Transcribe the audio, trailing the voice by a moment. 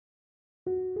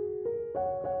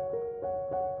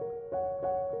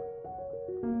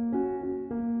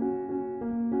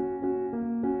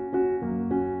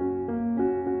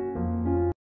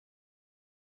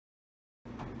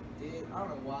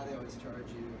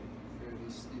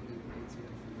these stupid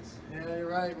ATM fees. Yeah, you're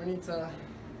right. We need to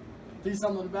do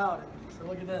something about it. So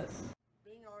look at this.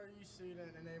 Being an RU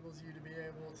student enables you to be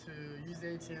able to use the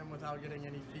ATM without getting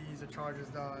any fees or charges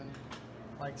done,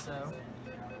 like so.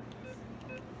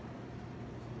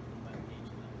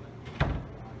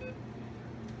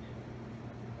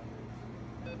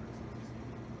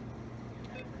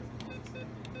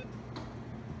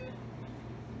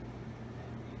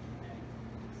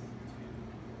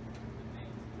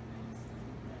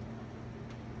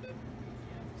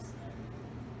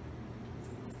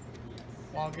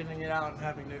 While getting it out and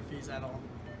having no fees at all.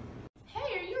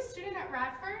 Hey, are you a student at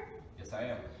Radford? Yes, I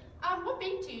am. What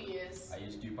bank do you use? I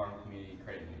use DuPont Community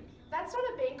Credit Union. That's not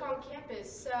a bank on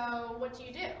campus, so what do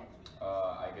you do?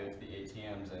 I go to the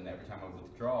ATMs, and every time I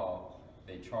withdraw,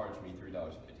 they charge me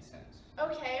 $3.50.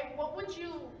 Okay, what would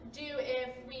you do if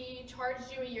we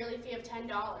charged you a yearly fee of $10?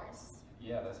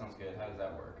 Yeah, that sounds good. How does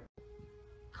that work?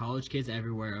 College kids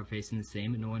everywhere are facing the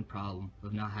same annoying problem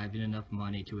of not having enough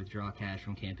money to withdraw cash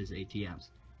from campus ATMs.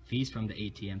 Fees from the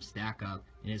ATM stack up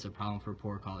and is a problem for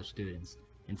poor college students.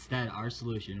 Instead, our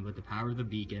solution, with the power of the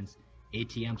beacons,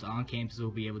 ATMs on campus will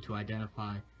be able to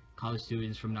identify college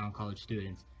students from non-college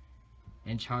students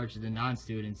and charge the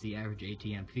non-students the average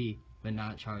ATM fee, but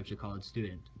not charge the college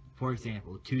student. For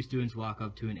example, 2 students walk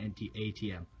up to an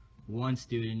ATM. One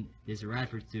student is a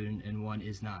Radford student and one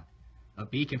is not. A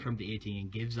beacon from the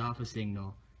ATM gives off a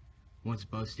signal once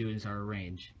both students are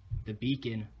arranged. The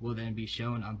beacon will then be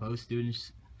shown on both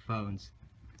students' phones.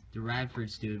 The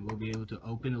Radford student will be able to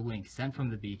open a link sent from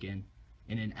the beacon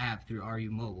in an app through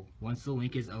RU Mobile. Once the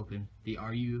link is open, the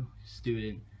RU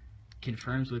student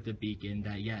confirms with the beacon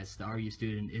that yes, the RU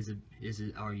student is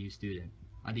an RU student.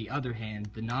 On the other hand,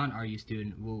 the non-RU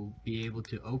student will not be able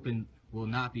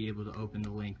to open the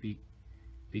link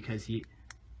because he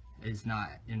is not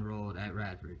enrolled at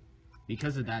Radford.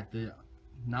 Because of that, the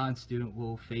non-student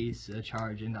will face a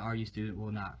charge and the RU student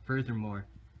will not. Furthermore,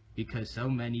 because so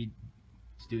many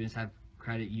students have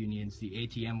credit unions, the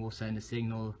ATM will send a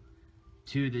signal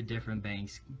to the different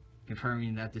banks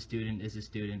confirming that the student is a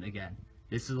student again.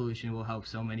 This solution will help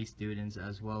so many students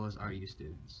as well as RU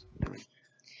students.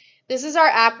 This is our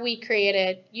app we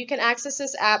created. You can access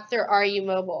this app through RU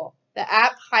Mobile. The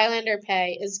app Highlander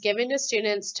Pay is given to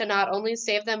students to not only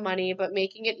save them money, but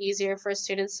making it easier for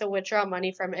students to withdraw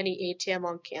money from any ATM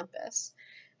on campus.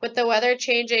 With the weather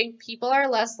changing, people are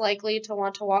less likely to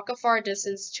want to walk a far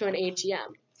distance to an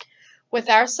ATM. With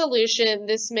our solution,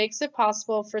 this makes it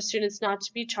possible for students not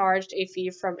to be charged a fee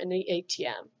from any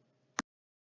ATM.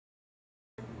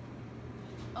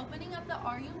 Opening up the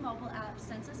RU mobile app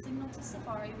sends a signal to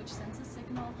Safari, which sends a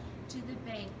signal to the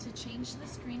bank to change the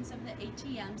screens of the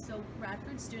ATM so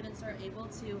Radford students are able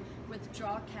to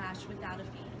withdraw cash without a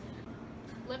fee.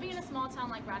 Living in a small town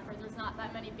like Radford, there's not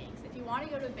that many banks. If you want to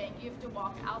go to a bank, you have to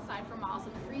walk outside for miles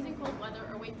in the freezing cold weather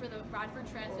or wait for the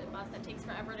Radford Transit bus that takes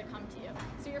forever to come to you.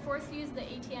 So you're forced to use the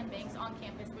ATM banks on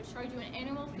campus, which charge you an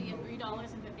annual fee of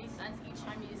 $3.50 each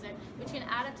time you use it, which can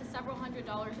add up to several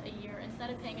 $100s a year instead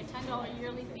of paying a $10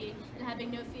 yearly fee and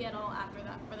having no fee at all after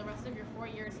that for the rest of your 4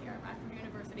 years here at Radford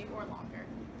University or longer.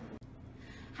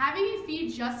 Having a fee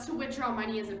just to withdraw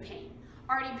money is a pain.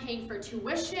 Already paying for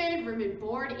tuition, room and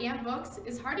board, and books,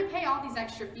 it's hard to pay all these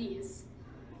extra fees.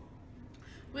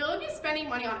 We'll be spending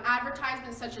money on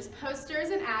advertisements such as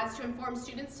posters and ads to inform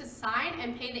students to sign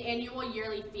and pay the annual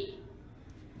yearly fee.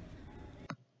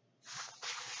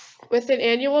 With an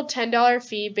annual $10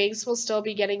 fee, banks will still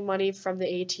be getting money from the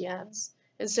ATMs.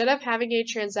 Instead of having a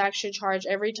transaction charge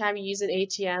every time you use an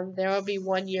ATM, there will be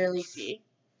one yearly fee.